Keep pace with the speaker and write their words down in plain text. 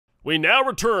We now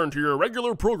return to your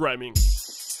regular programming.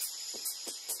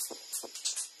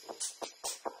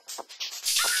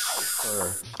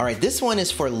 All right, this one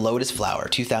is for Lotus Flower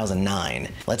 2009.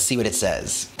 Let's see what it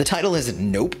says. The title is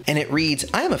Nope, and it reads,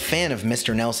 I am a fan of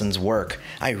Mr. Nelson's work.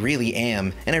 I really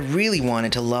am, and I really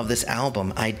wanted to love this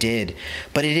album. I did.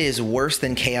 But it is worse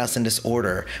than Chaos and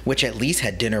Disorder, which at least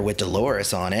had Dinner with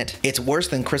Dolores on it. It's worse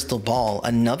than Crystal Ball,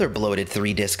 another bloated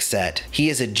 3-disc set. He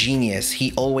is a genius.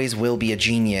 He always will be a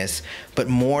genius. But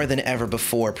more than ever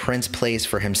before, Prince plays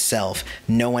for himself.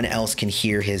 No one else can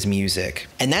hear his music.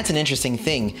 And that's an interesting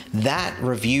thing. That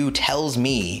review tells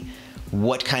me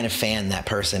what kind of fan that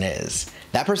person is.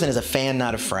 That person is a fan,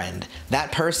 not a friend.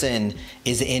 That person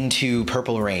is into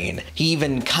Purple Rain. He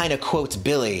even kind of quotes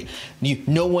Billy,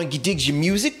 no one digs your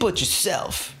music but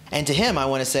yourself. And to him, I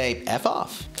want to say, F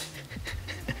off.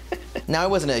 Now, I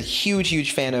wasn't a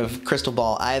huge fan of Crystal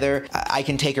Ball either. I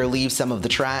can take or leave some of the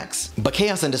tracks, but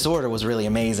Chaos and Disorder was really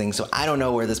amazing, so I don't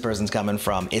know where this person's coming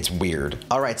from. It's weird.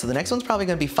 All right, so the next one's probably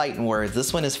gonna be fighting words.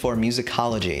 This one is for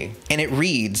Musicology, and it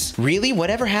reads, really,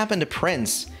 whatever happened to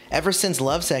Prince? Ever since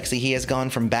Lovesexy, he has gone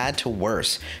from bad to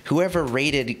worse. Whoever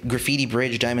rated Graffiti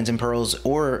Bridge, Diamonds and Pearls,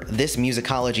 or this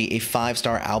Musicology a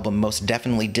 5-star album most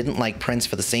definitely didn't like Prince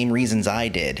for the same reasons I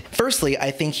did. Firstly,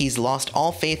 I think he's lost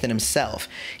all faith in himself.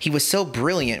 He was so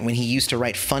brilliant when he used to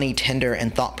write funny, tender,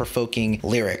 and thought-provoking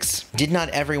lyrics. Did not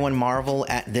everyone marvel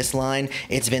at this line,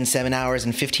 it's been 7 hours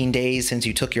and 15 days since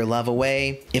you took your love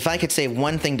away? If I could say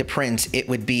one thing to Prince, it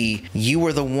would be, you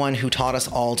were the one who taught us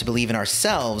all to believe in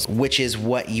ourselves, which is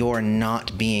what you're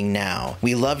not being now.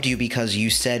 We loved you because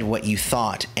you said what you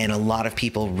thought, and a lot of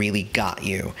people really got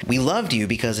you. We loved you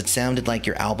because it sounded like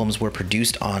your albums were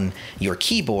produced on your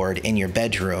keyboard in your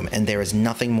bedroom, and there is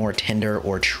nothing more tender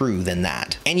or true than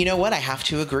that. And you know what? I have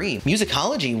to agree.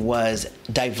 Musicology was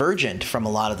divergent from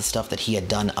a lot of the stuff that he had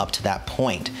done up to that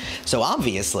point. So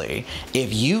obviously,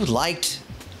 if you liked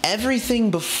everything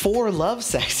before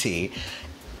Lovesexy,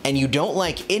 and you don't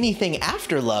like anything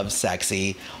after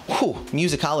Lovesexy, whew,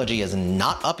 Musicology is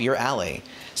not up your alley.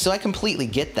 So I completely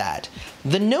get that.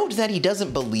 The note that he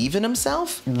doesn't believe in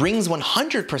himself rings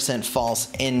 100%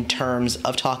 false in terms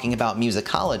of talking about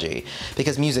Musicology,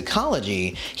 because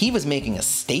Musicology, he was making a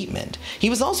statement. He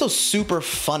was also super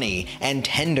funny and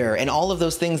tender and all of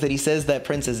those things that he says that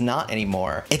Prince is not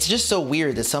anymore. It's just so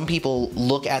weird that some people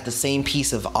look at the same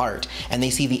piece of art and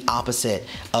they see the opposite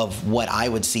of what I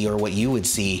would see or what you would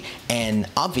see, and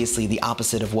obviously the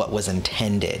opposite of what was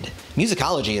intended.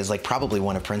 Musicology is like probably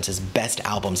one of Prince's best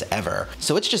albums ever,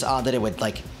 so it's just odd that it would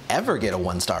like ever get a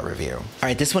 1-star review. All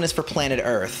right, this one is for Planet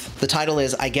Earth. The title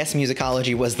is, I guess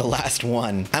Musicology was the last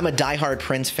one. I'm a diehard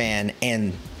Prince fan,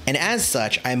 and as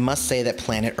such, I must say that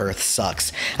Planet Earth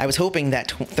sucks. I was hoping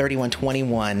that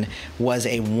 3121 was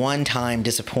a one-time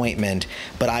disappointment,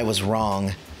 but I was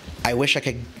wrong. I wish I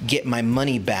could get my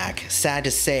money back. Sad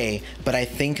to say, but I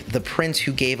think the Prince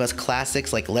who gave us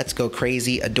classics like Let's Go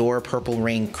Crazy, Adore, Purple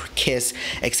Rain, Kiss,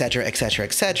 etc., etc.,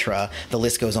 etc., the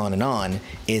list goes on,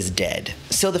 is dead.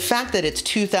 So the fact that it's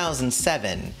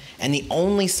 2007 and the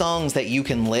only songs that you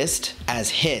can list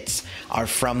as hits are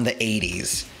from the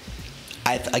 80s,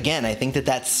 again, I think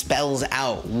that spells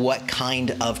out what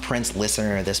kind of Prince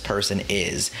listener this person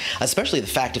is. Especially the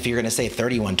fact if you're going to say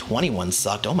 3121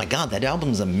 sucked, oh my god, that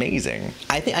album's amazing.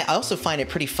 I also find it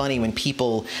pretty funny when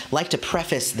people like to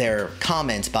preface their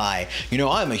comments by, you know,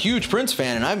 I'm a huge Prince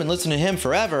fan and I've been listening to him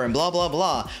forever and blah blah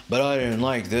blah, but I didn't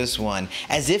like this one.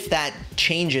 As if that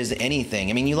changes anything.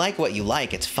 I mean, you like what you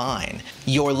like, it's fine.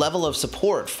 Your level of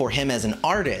support for him as an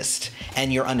artist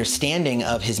and your understanding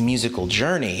of his musical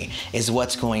journey is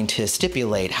what's going to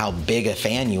stipulate how big a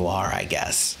fan you are, I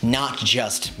guess. Not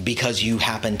just because you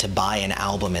happen to buy an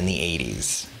album in the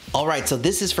 80s. All right, so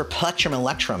this is for Plectrum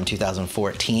Electrum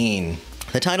 2014.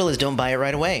 The title is Don't Buy It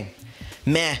Right Away.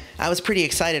 Meh, I was pretty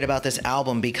excited about this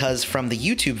album because from the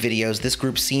YouTube videos, this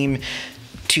group seemed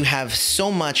to have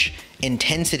so much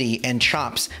intensity and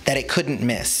chops that it couldn't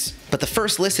miss. But the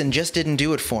first listen just didn't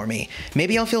do it for me.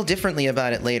 Maybe I'll feel differently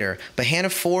about it later, but Hannah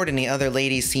Ford and the other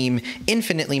ladies seem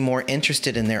infinitely more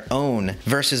interested in their own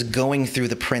versus going through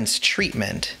the Prince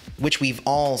treatment, which we've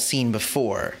all seen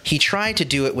before. He tried to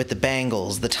do it with the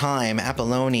Bangles, The Time,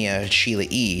 Apollonia, Sheila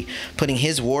E., putting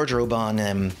his wardrobe on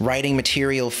them, writing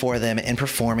material for them, and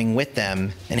performing with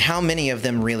them. And how many of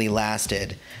them really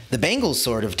lasted? The Bangles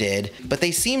sort of did, but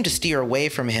they seemed to steer away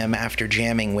from him after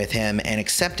jamming with him and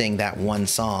accepting that one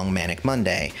song, Manic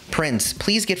Monday. Prince,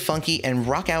 please get funky and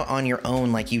rock out on your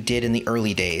own like you did in the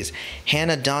early days.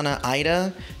 Hannah, Donna,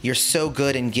 Ida, you're so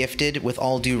good and gifted. With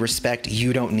all due respect,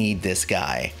 you don't need this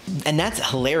guy. And that's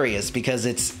hilarious because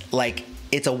it's like,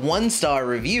 It's a 1-star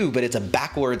review, but it's a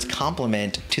backwards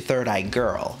compliment to Third Eye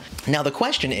Girl. Now the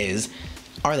question is,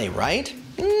 are they right?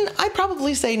 I'd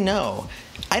probably say no.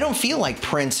 I don't feel like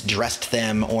Prince dressed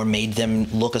them or made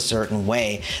them look a certain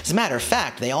way. As a matter of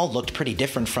fact, they all looked pretty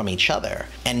different from each other,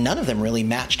 and none of them really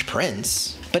matched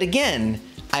Prince. But again,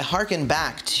 I hearken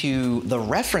back to the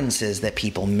references that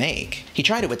people make. He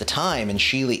tried it with The Time and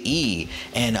Sheila E.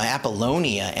 and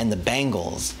Apollonia and the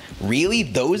Bangles. Really?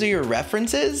 Those are your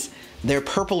references? They're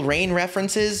Purple Rain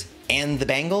references and the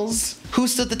Bangles? Who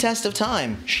stood the test of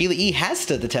time? Sheila E. has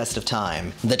stood the test of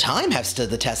time. The Time have stood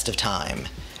the test of time.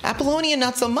 Apollonia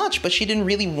not so much, but she didn't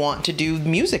really want to do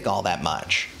music all that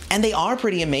much. And they are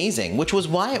pretty amazing, which was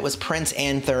why it was Prince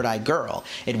and Third Eye Girl.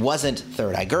 It wasn't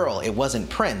Third Eye Girl, it wasn't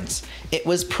Prince. It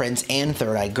was Prince and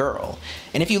Third Eye Girl.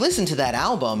 And if you listen to that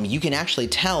album, you can actually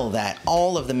tell that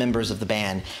all of the members of the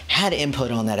band had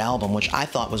input on that album, which I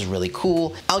thought was really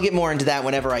cool. I'll get more into that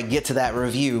whenever I get to that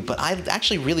review, but I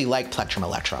actually really like Plectrum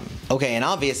Electrum. Okay, and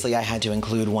obviously I had to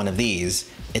include one of these.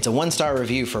 It's a 1-star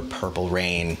review for Purple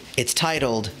Rain. It's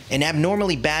titled, "An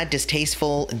abnormally bad,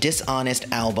 distasteful, dishonest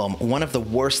album, one of the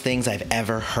worst things I've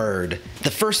ever heard."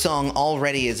 The first song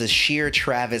already is a sheer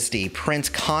travesty, Prince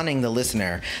conning the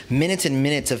listener, minutes and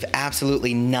minutes of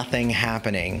absolutely nothing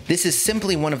happening. This is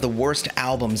simply one of the worst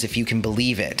albums, if you can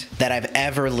believe it, that I've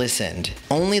ever listened.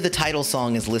 Only the title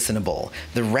song is listenable.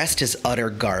 The rest is utter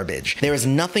garbage. There is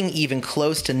nothing even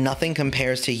close to Nothing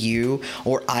Compares to You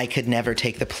or I Could Never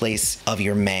Take the Place of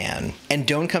Your Man. And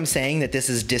don't come saying that this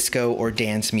is disco or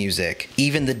dance music.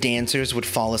 Even the dancers would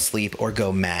fall asleep or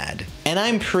go mad. And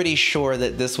I'm pretty sure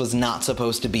that this was not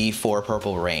supposed to be for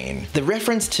Purple Rain. The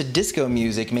reference to disco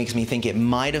music makes me think it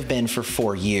might have been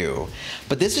for You.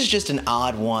 But this is just an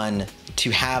odd one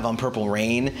to have on Purple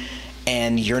Rain,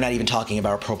 and you're not even talking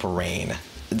about Purple Rain.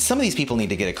 Some of these people need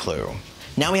to get a clue.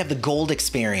 Now we have the Gold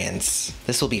Experience.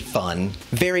 This will be fun.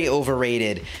 Very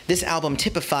overrated. This album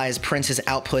typifies Prince's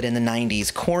output in the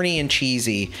 90s, corny and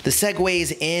cheesy. The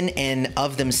segues in and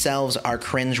of themselves are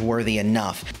cringe-worthy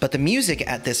enough, but the music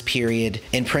at this period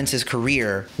in Prince's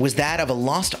career was that of a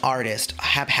lost artist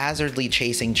haphazardly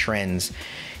chasing trends.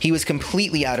 He was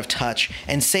completely out of touch,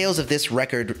 and sales of this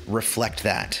record reflect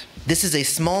that. This is a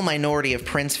small minority of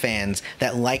Prince fans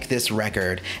that like this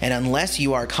record, and unless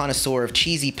you are a connoisseur of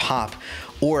cheesy pop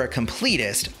or a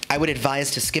completist, I would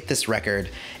advise to skip this record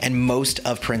and most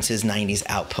of Prince's 90s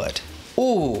output.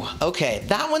 Ooh, okay,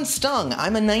 that one stung.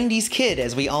 I'm a 90s kid,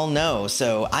 as we all know,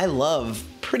 so I love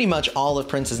pretty much all of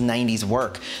Prince's 90s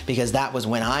work because that was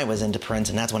when I was into Prince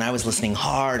and that's when I was listening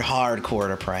hardcore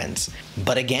to Prince.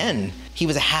 But again, he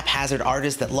was a haphazard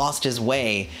artist that lost his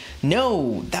way.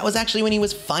 No, that was actually when he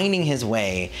was finding his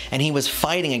way and he was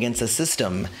fighting against a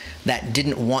system that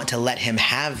didn't want to let him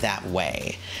have that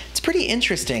way. It's pretty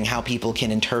interesting how people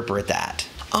can interpret that.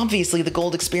 Obviously, The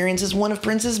Gold Experience is one of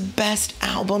Prince's best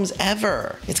albums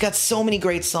ever. It's got so many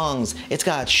great songs. It's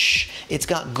got Shh, it's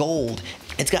got Gold,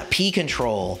 it's got P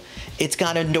Control, it's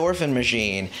got Endorphin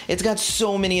Machine. It's got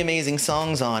so many amazing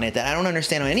songs on it that I don't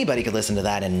understand how anybody could listen to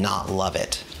that and not love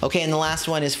it. Okay, and the last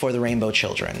one is For the Rainbow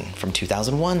Children from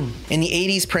 2001. In the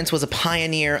 80s, Prince was a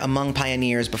pioneer among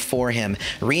pioneers before him,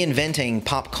 reinventing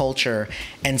pop culture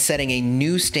and setting a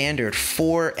new standard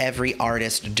for every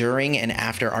artist during and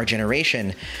after our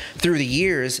generation. Through the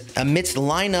years, amidst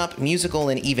lineup, musical,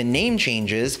 and even name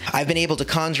changes, I've been able to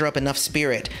conjure up enough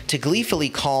spirit to gleefully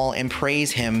call and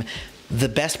praise him the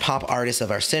best pop artist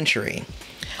of our century,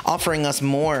 offering us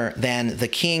more than the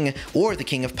king or the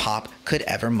king of pop could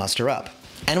ever muster up.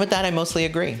 And with that, I mostly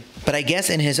agree. But I guess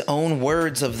in his own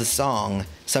words of the song,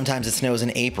 Sometimes It Snows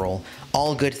in April,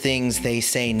 all good things they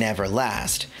say never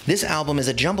last, this album is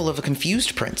a jumble of a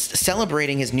confused Prince,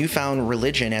 celebrating his newfound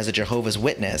religion as a Jehovah's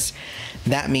Witness.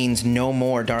 That means no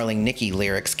more Darling Nikki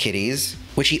lyrics, kiddies,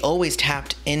 which he always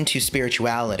tapped into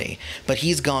spirituality, but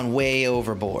he's gone way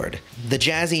overboard. The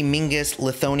jazzy Mingus,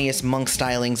 Lithonius monk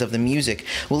stylings of the music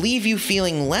will leave you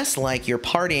feeling less like you're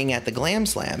partying at the Glam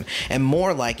Slam, and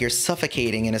more like you're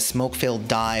suffocating in a smoke-filled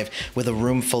dive with a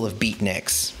room full of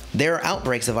beatniks. There are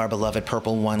outbreaks of our beloved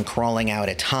Purple One crawling out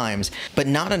at times, but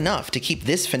not enough to keep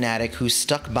this fanatic who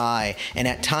stuck by and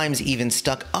at times even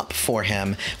stuck up for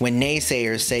him when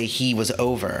naysayers say he was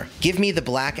over. Give me the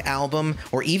Black Album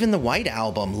or even the White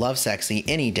Album, Lovesexy,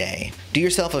 any day. Do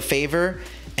yourself a favor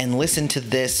and listen to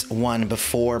this one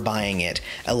before buying it.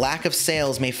 A lack of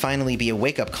sales may finally be a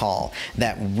wake-up call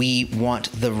that we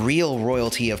want the real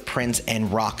royalty of Prince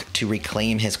and rock to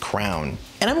reclaim his crown.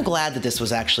 And I'm glad that this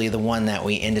was actually the one that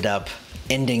we ended up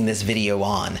ending this video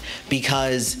on,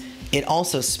 because it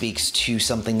also speaks to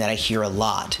something that I hear a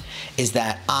lot, is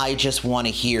that I just want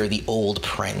to hear the old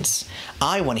Prince.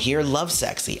 I want to hear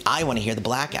Lovesexy. I want to hear the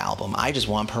Black Album. I just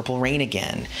want Purple Rain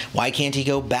again. Why can't he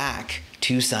go back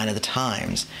to Sign of the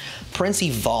Times? Prince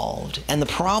evolved, and the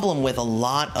problem with a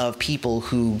lot of people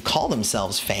who call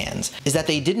themselves fans is that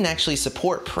they didn't actually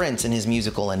support Prince in his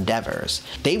musical endeavors.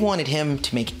 They wanted him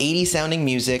to make 80s sounding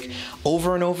music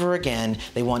over and over again.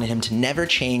 They wanted him to never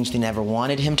change. They never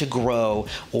wanted him to grow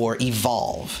or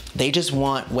evolve. They just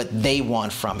want what they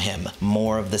want from him,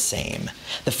 more of the same.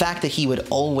 The fact that he would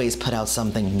always put out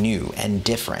something new and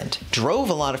different drove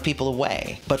a lot of people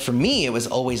away. But for me, it was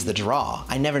always the draw.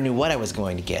 I never knew what I was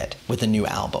going to get with a new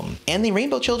album. And the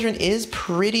Rainbow Children is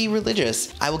pretty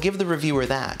religious. I will give the reviewer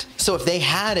that. So if they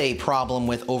had a problem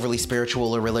with overly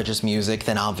spiritual or religious music,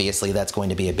 then obviously that's going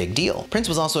to be a big deal. Prince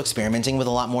was also experimenting with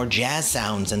a lot more jazz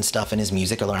sounds and stuff in his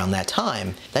music around that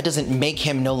time. That doesn't make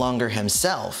him no longer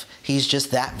himself. He's just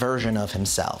that version of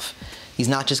himself. He's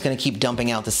not just going to keep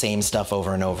dumping out the same stuff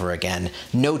over and over again.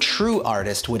 No true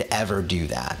artist would ever do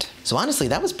that. So honestly,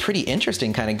 that was pretty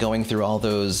interesting, kind of going through all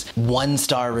those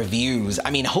one-star reviews. I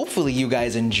mean, hopefully you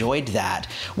guys enjoyed that.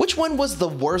 Which one was the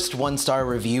worst one-star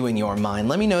review in your mind?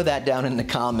 Let me know that down in the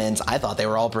comments. I thought they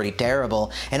were all pretty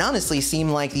terrible, and honestly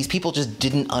seemed like these people just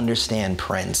didn't understand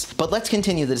Prince. But let's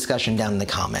continue the discussion down in the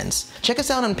comments. Check us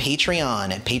out on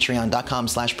Patreon at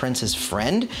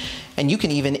patreon.com/princessfriend, and you can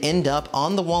even end up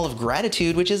on the Wall of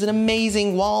Gratitude, which is an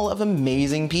amazing wall of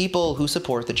amazing people who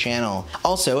support the channel.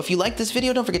 Also, if you like this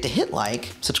video, don't forget to hit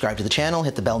like, subscribe to the channel,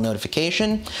 hit the bell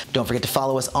notification. Don't forget to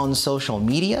follow us on social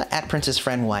media at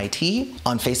PrincessFriendYT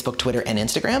on Facebook, Twitter, and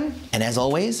Instagram. And as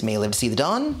always, may you live to see the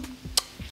dawn.